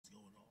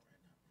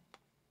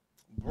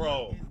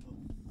Bro.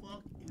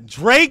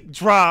 Drake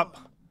drop.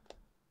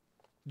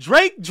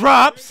 Drake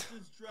drops.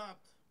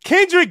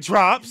 Kendrick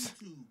drops.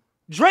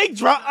 Drake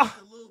drop.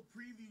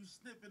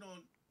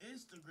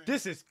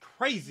 This is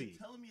crazy.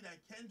 Telling me that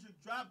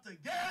Kendrick dropped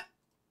again?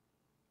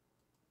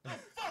 The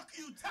fuck are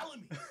you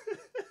telling me?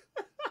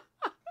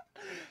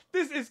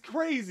 This is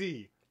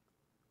crazy.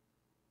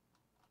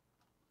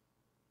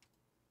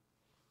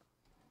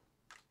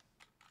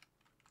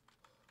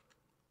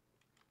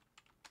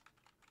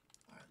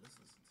 All right, let's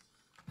listen.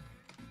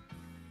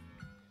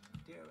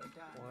 Dear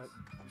Adonis,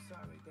 I'm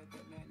sorry that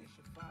man is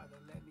your father.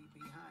 Let me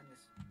be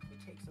honest. It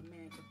takes a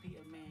man to be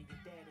a man. Your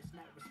dad is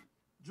not.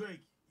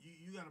 Drake,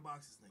 you gotta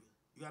box this nigga.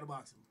 You gotta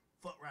box him.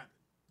 Fuck rapping.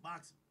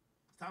 Box him.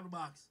 It's time to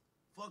box.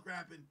 Fuck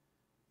rapping.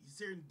 You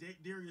sitting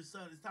dear your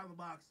son. It's time to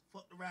box.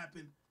 Fuck the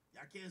rapping.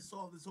 Y'all can't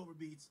solve this over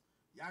beats.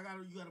 You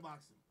gotta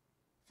box him.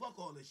 Fuck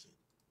all this shit.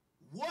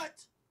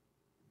 What?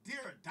 Dear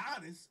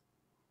Adonis?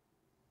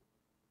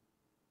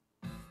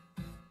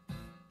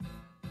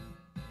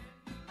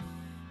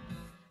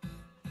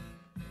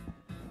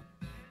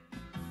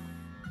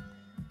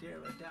 Dear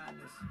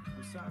Adonis,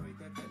 I'm sorry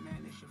that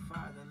man is your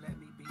father. Let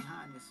me be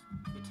honest.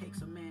 It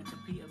takes a man to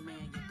be a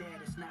man. Your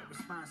dad is not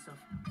responsive.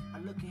 I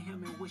look at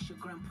him and wish your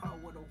grandpa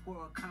would have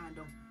wore a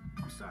condom.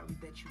 I'm sorry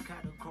that you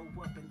gotta grow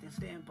up and then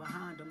stand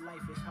behind him.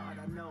 Life is hard,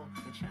 I know.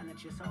 And China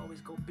just always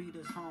go beat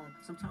us home.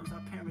 Sometimes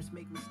our parents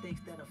make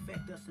mistakes that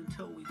affect us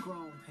until we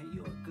grown. And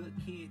you're a good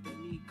kid that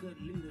need good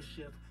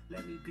leadership.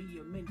 Let me be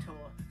your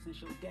mentor,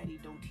 since your daddy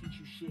don't teach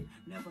you shit.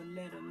 Never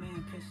let a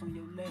man piss on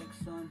your leg,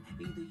 son.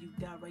 Either you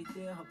die right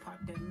there or pop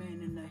that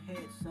man in the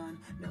head, son.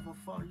 Never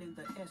fall in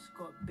the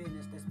escort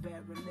business, that's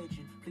bad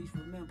religion. Please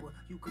remember,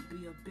 you could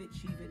be a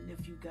bitch even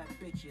if you got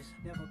bitches.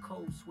 Never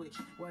code switch,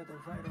 whether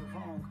right or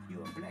wrong.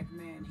 You're a black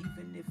man,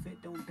 even if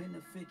it don't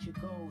benefit your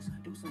goals.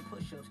 Do some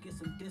push-ups, get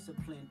some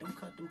discipline. Don't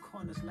cut them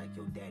corners like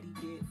your daddy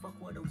did. Fuck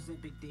what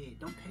Ozempic did.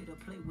 Don't pay to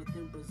play with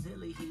them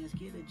Brazilians.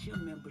 Get a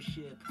gym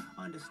membership.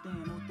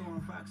 Understand, no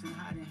throwing rocks and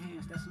hiding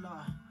hands, that's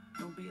law.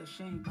 Don't be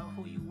ashamed about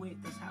who you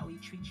with, that's how he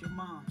treats your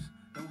moms.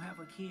 Don't have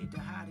a kid to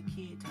hide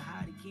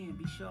again,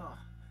 be sure.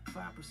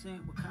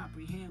 5% will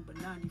comprehend, but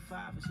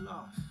 95 is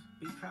lost.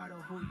 Be proud of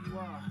who you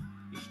are.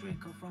 Your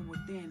strength come from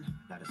within.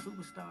 Lot of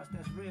superstars,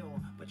 that's real,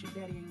 but your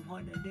daddy ain't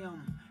one of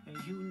them. And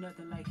you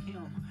nothing like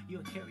him.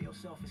 You'll carry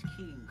yourself as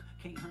king.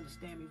 Can't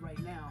understand me right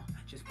now.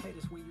 Just play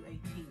this when you're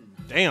 18.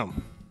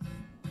 Damn.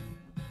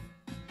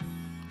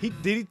 Did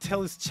he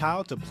tell his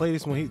child to play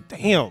this when he...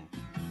 Damn.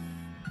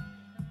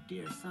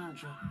 Dear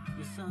Sandra,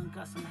 your son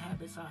got some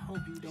habits I hope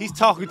you don't. He's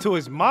talking to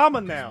his mama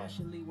now.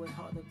 Especially with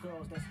other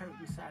girls that's hurt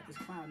inside this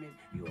climate.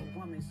 You're a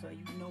woman, so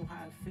you know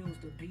how it feels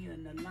to be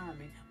in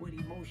alignment with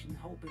emotion,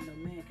 hoping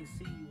a man can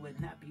see you and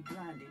not be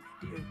blinded.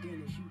 Dear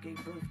Dennis, you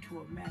gave birth to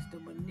a master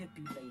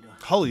manipulator.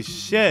 Holy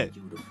shit.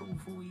 You to prove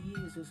who he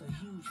is a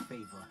huge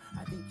favor.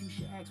 I think you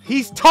should ask for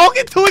He's more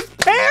talking to his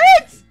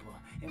parents?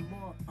 and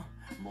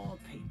more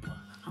paper.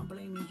 I'm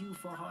blaming you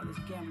for all his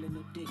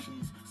gambling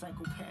addictions,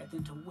 psychopath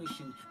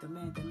intuition, the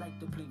man that liked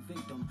to play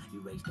victim. You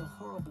raised a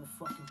horrible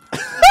fucking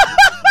person.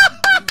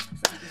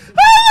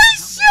 Holy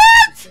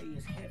shit! Say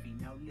is heavy.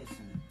 Now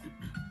listen,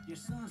 your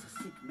son's a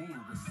sick man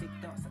with sick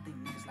thoughts. I think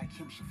niggas like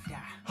him should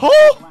die. Who?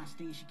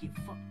 Weinstein should get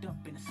fucked up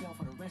in a cell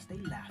for the rest of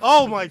their lives.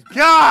 Oh my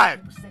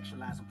god!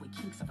 Sexualize him with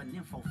kinks of an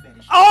info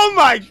fetish. Oh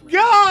my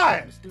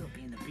god! Still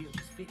being the beard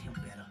just fit him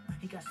better.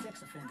 He got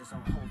sex offenders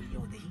on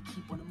Holio that he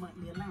keep on a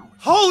monthly allowance.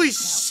 Holy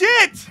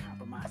shit!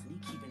 Compromising,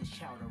 he keeping his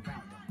child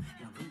around him.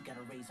 And we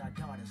gotta raise our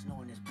daughters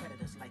knowing there's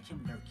predators like him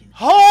lurking.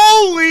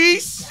 Holy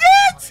shit!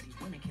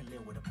 These women can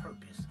live with a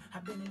purpose.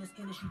 I've been in this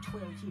industry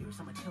 12 years.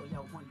 I'ma tell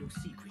y'all one little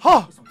secret.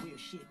 Huh. There's some weird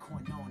shit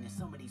going on, and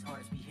some of these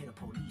artists be here to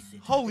police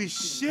it. Holy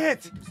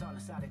shit! Victims all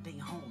inside of their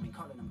home and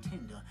calling them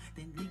tender.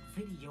 Then leak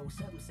videos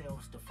of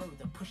themselves to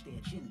further push their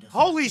agenda.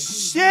 Holy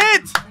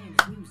shit!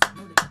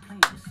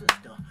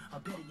 Or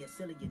better yet,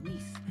 selling your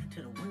niece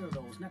to the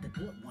weirdos, not the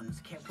good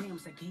ones. Cat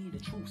Williams that gave you the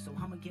truth, so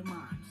I'ma get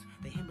mine.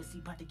 The embassy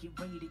about to get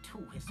raided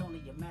too. It's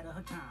only a matter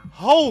of time.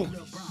 Holy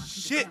LeBron,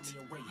 shit! keep the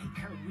family away.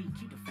 Hey, Curry,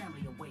 keep the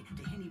family away.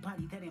 To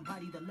anybody that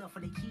embody the love for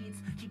their kids,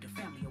 keep the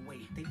family away.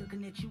 They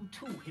looking at you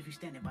too if you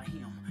standing by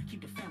him.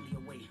 Keep the family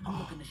away. I'm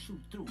looking to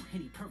shoot through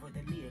any pervert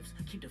that lives.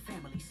 Keep the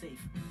family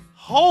safe.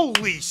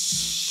 Holy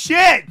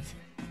shit!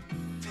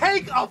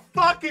 Take a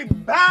fucking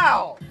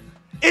bow!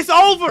 It's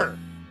over!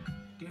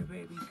 Dear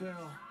baby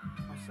girl,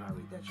 I'm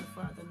sorry that your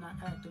father not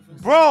active in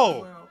Bro. the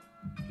world.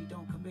 He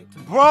don't commit to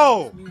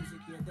Bro. music,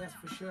 yeah, that's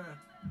for sure.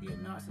 He a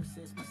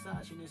narcissist,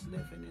 misogynist,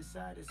 living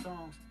inside his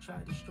songs. Try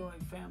destroying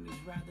families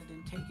rather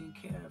than taking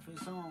care of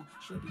his own.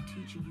 Should be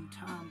teaching you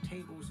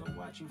timetables or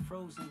watching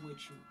Frozen with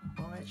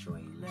you. Or at your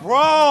 11,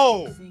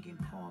 Bro. singing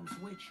poems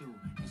with you.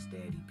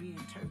 Instead, he being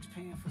Turks,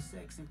 paying for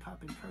sex and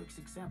popping perks,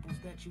 examples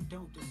that you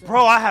don't deserve.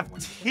 Bro, I have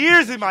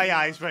tears in my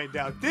eyes right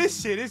now.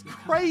 This shit is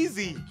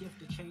crazy. Gift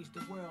to change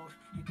the world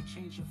and can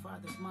change your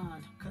father's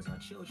mind. Cause our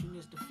children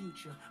is the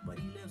future, but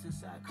he lives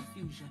inside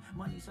confusion.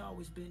 Money's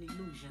always been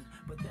illusion,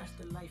 but that's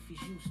the life he's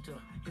used to.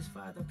 His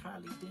father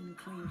probably didn't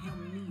claim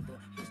him neither.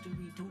 History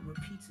do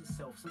repeats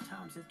itself,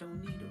 Sometimes it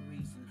don't need a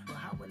reason. But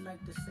I would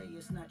like to say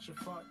it's not your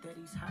fault that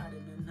he's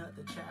hiding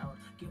another child.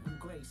 Give him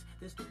grace.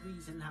 This the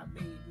reason I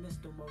made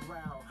Mr.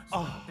 Morale. So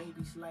my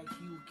babies like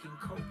you can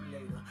cope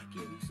later.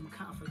 Give you some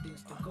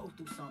confidence to go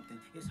through something.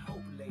 It's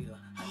hope later.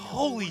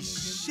 Holy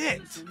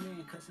shit!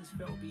 Cause his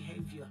failed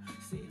behavior.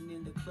 Sitting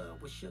in the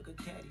club with sugar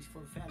daddies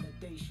for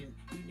validation.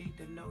 You need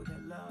to know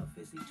that love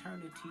is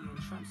eternity and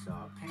trumps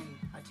all pain.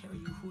 I tell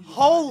you who you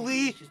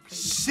holy are, just play the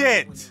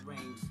shit! when it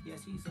rains.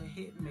 Yes, he's a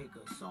hit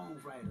maker,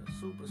 songwriter,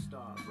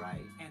 superstar,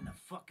 right? And a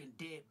fucking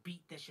dead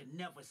beat that should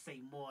never say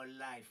more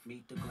life.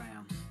 Meet the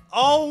Grams.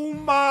 Oh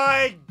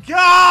my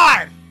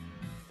god!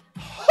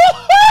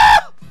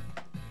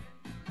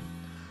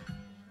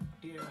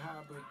 Dear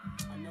Harbor,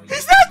 I know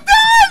He's not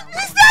done!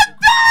 He's not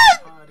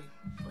done! Party,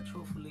 but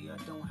truthfully, I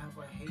don't have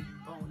a hating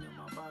bone in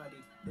my body.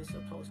 It's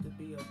supposed to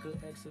be a good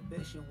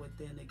exhibition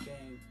within the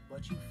game,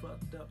 but you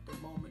fucked up the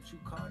moment you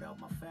called out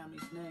my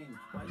family's name.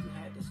 Why you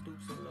had to stoop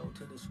so low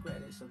to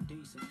discredit some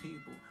decent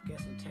people?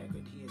 Guess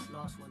integrity is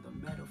lost when the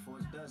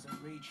metaphors doesn't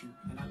reach you.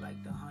 And I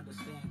like to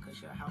understand,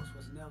 cause your house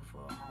was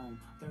never a home.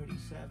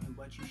 37,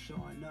 but you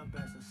showing up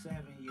as a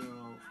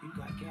 7-year-old. You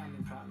got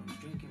gambling problems,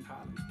 drinking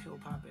problems, pill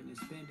popping and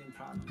spending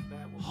problems.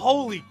 Bad with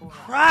Holy poor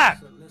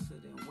crap!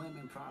 soliciting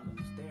women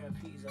problems.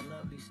 Therapy's a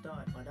lovely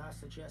start, but I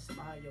suggest some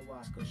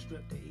ayahuasca.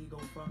 Strip the ego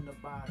from the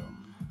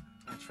bottom.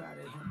 I try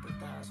to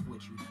empathize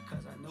with you,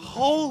 cause I know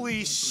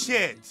holy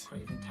shit!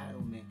 Crave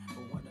entitlement,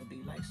 but wanna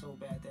be like so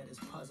bad that it's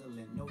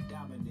puzzling. No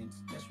dominance.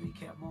 Let's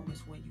recap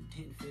moments when you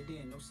didn't fit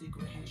in. No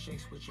secret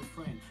handshakes with your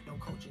friend. No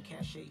culture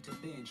cachet to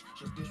binge.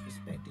 Just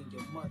disrespecting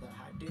your mother.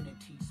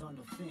 Identities on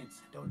the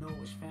fence. Don't know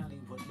which family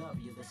would love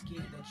you. The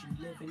skin that you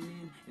living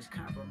in is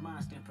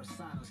compromised and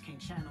personas. Can't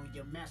channel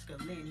your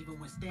masculine even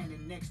when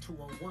standing next to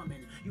a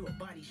woman. You a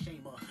body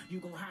shamer. You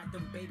go hide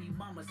them baby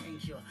mamas,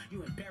 ain't you?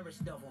 You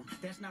embarrassed of them.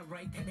 That's not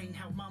right. That ain't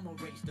how mama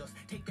raised us.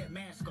 Take that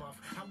mask off.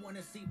 I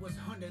wanna see what's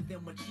under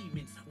them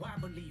achievements. Why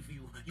believe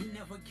you? You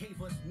never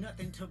gave us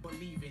nothing to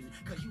believe in.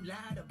 Cause you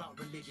lied about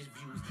religious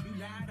views. You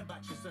lied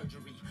about your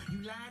surgery.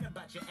 You lied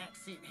about your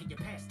accent and your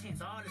past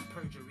tense. All this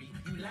perjury.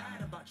 You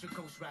lied about your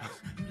ghost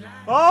riders. You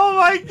lied. Oh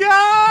my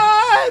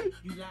god!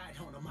 You lied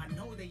on them. I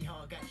know they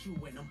all got you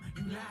in them.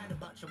 You lied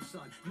about your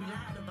son. You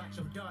lied about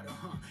your daughter,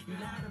 huh? You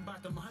lied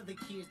about them other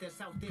kids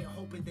that's out there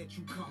hoping that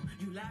you come.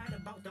 You lied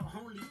about the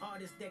only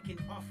artist that can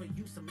offer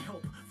you some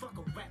help. Fuck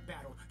a rap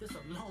battle. This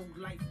a long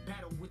life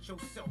battle with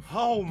yourself.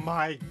 Oh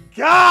my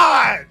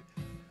god!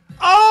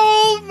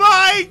 Oh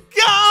my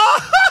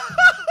god!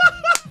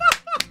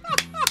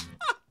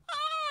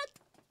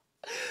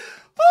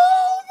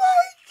 Oh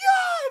my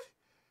god!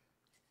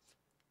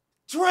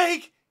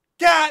 Drake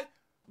got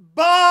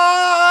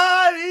bodied!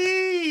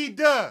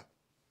 Wow,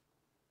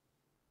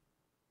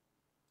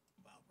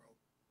 bro.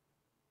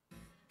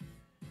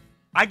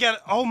 I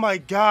got, oh my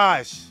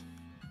gosh.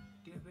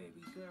 Dear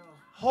baby girl.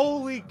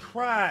 Holy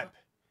crap.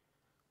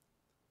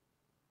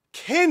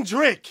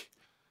 Kendrick.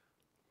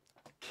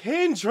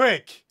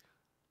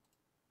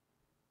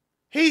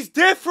 He's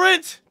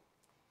different.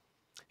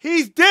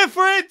 He's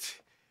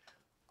different.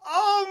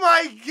 Oh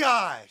my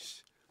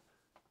gosh.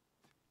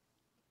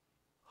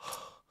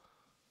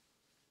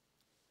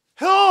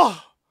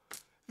 Oh,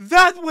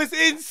 that was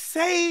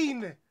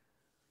insane.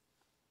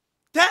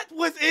 That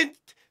was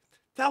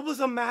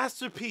a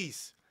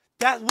masterpiece.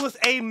 That was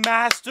a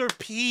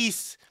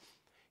masterpiece.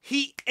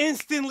 He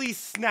instantly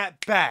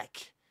snapped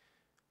back.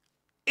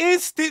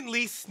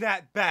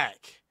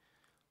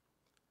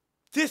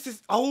 This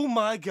is, oh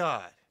my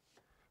god.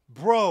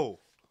 Bro,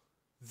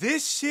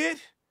 this shit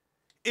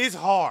is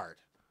hard.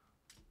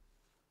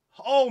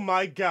 Oh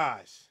my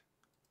gosh.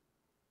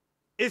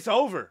 It's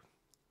over.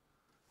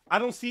 I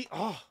don't see,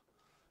 oh.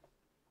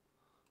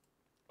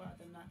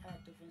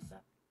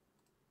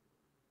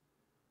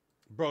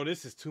 Bro,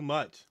 this is too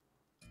much.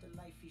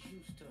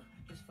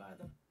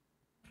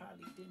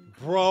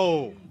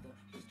 Bro.